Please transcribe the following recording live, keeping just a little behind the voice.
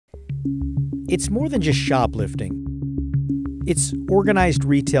It's more than just shoplifting. It's organized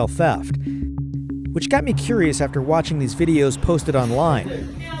retail theft, which got me curious after watching these videos posted online.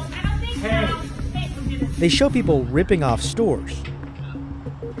 They show people ripping off stores,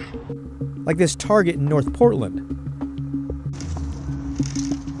 like this Target in North Portland.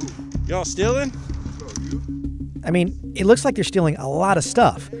 Y'all stealing? I mean, it looks like they're stealing a lot of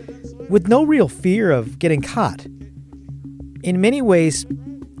stuff, with no real fear of getting caught. In many ways,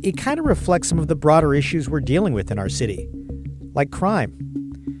 it kind of reflects some of the broader issues we're dealing with in our city, like crime,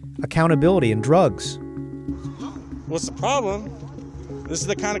 accountability, and drugs. What's the problem? This is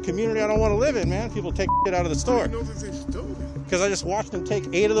the kind of community I don't want to live in, man. People take shit out of the store. Because I just watched them take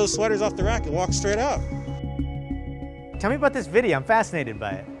 8 of those sweaters off the rack and walk straight out. Tell me about this video. I'm fascinated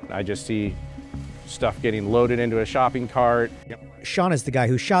by it. I just see stuff getting loaded into a shopping cart. Sean is the guy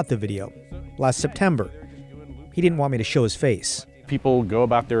who shot the video last September. He didn't want me to show his face. People go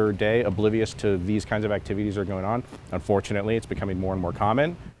about their day oblivious to these kinds of activities are going on. Unfortunately, it's becoming more and more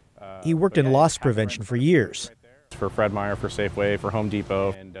common. He worked in loss prevention for years. For Fred Meyer, for Safeway, for Home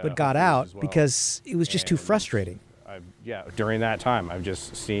Depot. But got out because it was just too frustrating. During that time, I've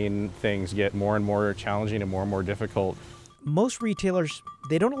just seen things get more and more challenging and more difficult. Most retailers,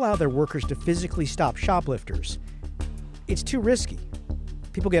 they don't allow their workers to physically stop shoplifters. It's too risky.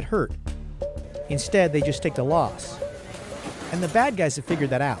 People get hurt. Instead, they just take the loss. And the bad guys have figured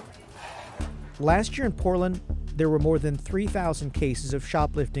that out. Last year in Portland, there were more than 3,000 cases of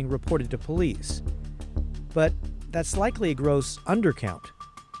shoplifting reported to police. But that's likely a gross undercount.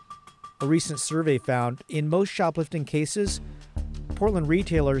 A recent survey found in most shoplifting cases, Portland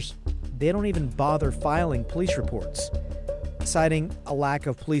retailers, they don't even bother filing police reports, citing a lack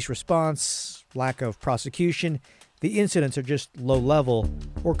of police response, lack of prosecution. The incidents are just low level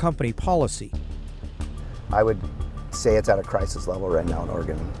or company policy. I would say it's at a crisis level right now in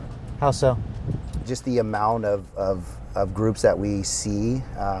Oregon. How so? Just the amount of groups that we see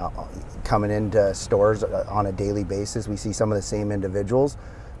coming into stores on a daily basis. We see some of the same individuals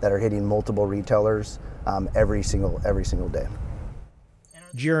that are hitting multiple retailers every single day.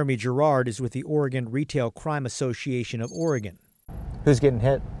 Jeremy Gerard is with the Oregon Retail Crime Association of Oregon. Who's getting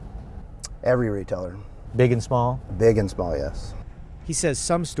hit? Every retailer. Big and small? Big and small, yes. He says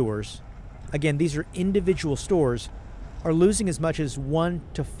some stores, again, these are individual stores, are losing as much as $1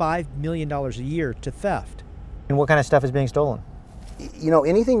 to $5 million a year to theft. And what kind of stuff is being stolen? You know,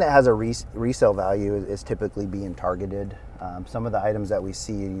 anything that has a resale value is typically being targeted. Some of the items that we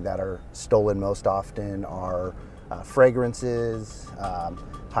see that are stolen most often are fragrances,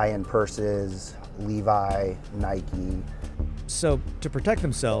 high-end purses, Levi, Nike. So, to protect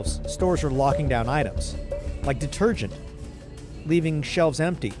themselves, stores are locking down items, like detergent, leaving shelves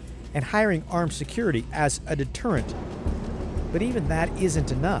empty, and hiring armed security as a deterrent. But even that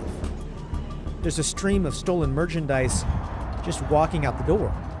isn't enough. There's a stream of stolen merchandise just walking out the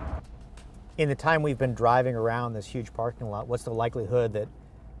door. In the time we've been driving around this huge parking lot, what's the likelihood that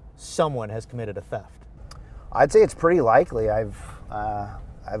someone has committed a theft? I'd say it's pretty likely. I've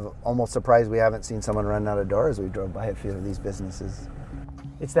almost surprised we haven't seen someone run out of door as we drove by a few of these businesses.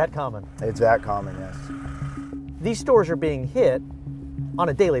 It's that common? It's that common, yes. These stores are being hit on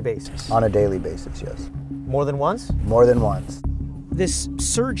a daily basis? On a daily basis, yes. More than once? More than once. This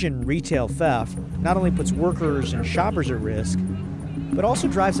surge in retail theft not only puts workers and shoppers at risk, but also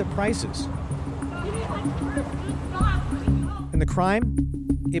drives up prices. And the crime,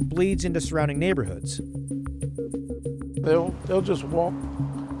 it bleeds into surrounding neighborhoods. They'll just walk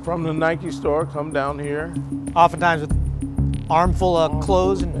from the Nike store, come down here. Oftentimes with armful of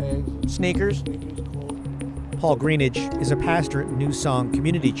clothes and sneakers. Paul Greenidge is a pastor at New Song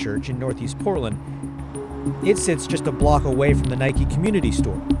Community Church in Northeast Portland. It sits just a block away from the Nike community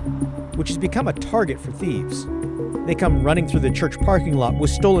store, which has become a target for thieves. They come running through the church parking lot with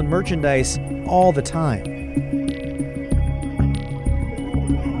stolen merchandise all the time.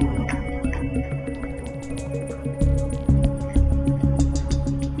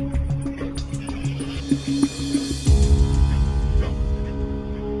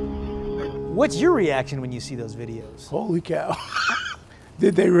 What's your reaction when you see those videos? Holy cow.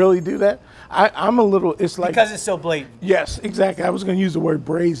 Did they really do that? I'm a little, it's like. Because it's so blatant. Yes, exactly. I was going to use the word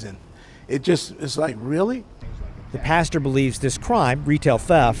brazen. It's like, really? The pastor believes this crime, retail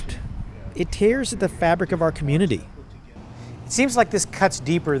theft, it tears at the fabric of our community. It seems like this cuts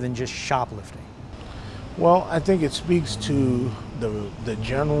deeper than just shoplifting. Well, I think it speaks to the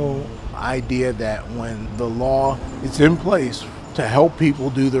general idea that when the law is in place to help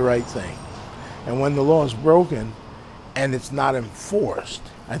people do the right thing, and when the law is broken and it's not enforced,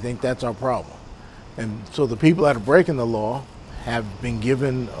 I think that's our problem. And so the people that are breaking the law have been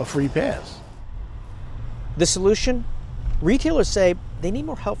given a free pass. The solution? Retailers say they need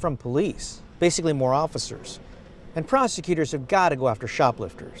more help from police, basically more officers. And prosecutors have got to go after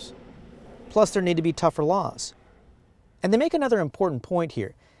shoplifters. Plus, there need to be tougher laws. And they make another important point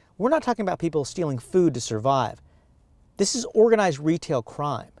here. We're not talking about people stealing food to survive. This is organized retail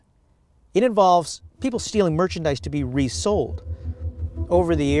crime. It involves people stealing merchandise to be resold.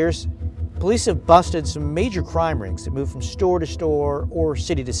 Over the years, police have busted some major crime rings that move from store to store or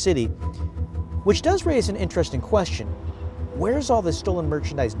city to city, which does raise an interesting question. Where's all this stolen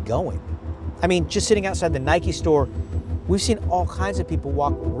merchandise going? I mean, just sitting outside the Nike store, we've seen all kinds of people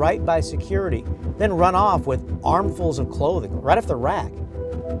walk right by security, then run off with armfuls of clothing right off the rack,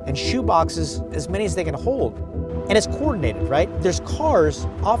 and shoe boxes as many as they can hold. And it's coordinated, right? There's cars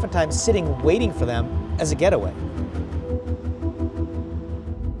oftentimes sitting waiting for them as a getaway.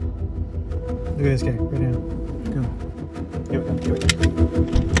 Look at this guy, right now. Go. Here we go.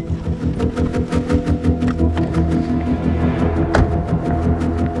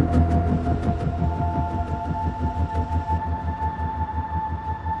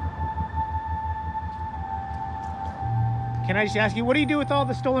 Can I just ask you, what do you do with all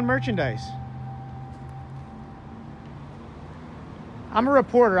the stolen merchandise? I'm a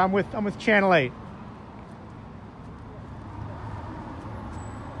reporter. I'm with Channel 8.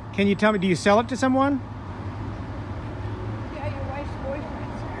 Can you tell me, do you sell it to someone? Yeah, your wife's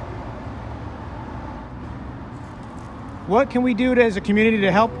boyfriend, sir. What can we do as a community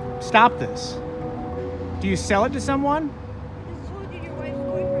to help stop this? Do you sell it to someone? I just told you your wife's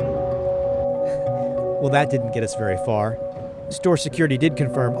boyfriend. Well, that didn't get us very far. Store security did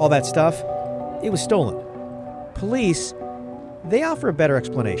confirm all that stuff, it was stolen. Police, they offer a better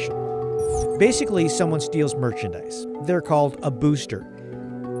explanation. Basically, someone steals merchandise. They're called a booster.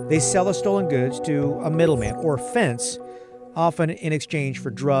 They sell the stolen goods to a middleman or fence, often in exchange for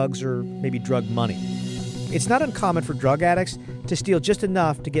drugs or maybe drug money. It's not uncommon for drug addicts to steal just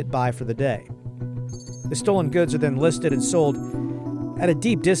enough to get by for the day. The stolen goods are then listed and sold at a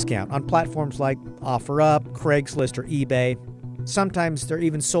deep discount on platforms like OfferUp, Craigslist, or eBay. Sometimes they're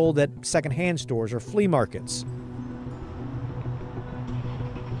even sold at secondhand stores or flea markets.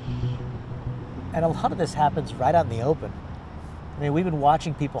 And a lot of this happens right out in the open. I mean, we've been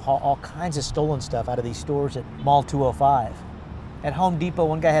watching people haul all kinds of stolen stuff out of these stores at Mall 205. At Home Depot,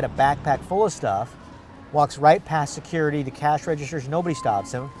 one guy had a backpack full of stuff, walks right past security, the cash registers, nobody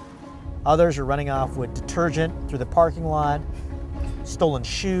stops him. Others are running off with detergent through the parking lot, stolen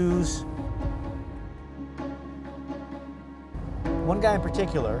shoes. One guy in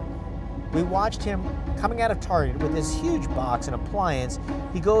particular, we watched him coming out of Target with this huge box and appliance.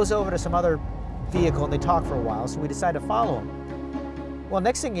 He goes over to some other vehicle and they talk for a while, so we decide to follow him. Well,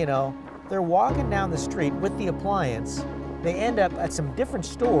 next thing you know, they're walking down the street with the appliance. They end up at some different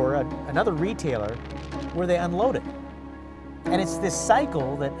store, another retailer, where they unload it. And it's this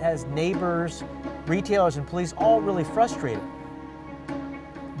cycle that has neighbors, retailers, and police all really frustrated.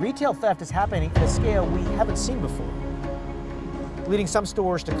 Retail theft is happening at a scale we haven't seen before, leading some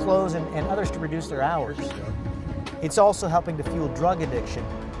stores to close and others to reduce their hours. It's also helping to fuel drug addiction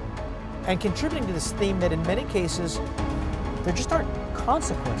and contributing to this theme that in many cases, there just aren't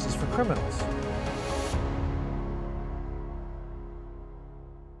consequences for criminals.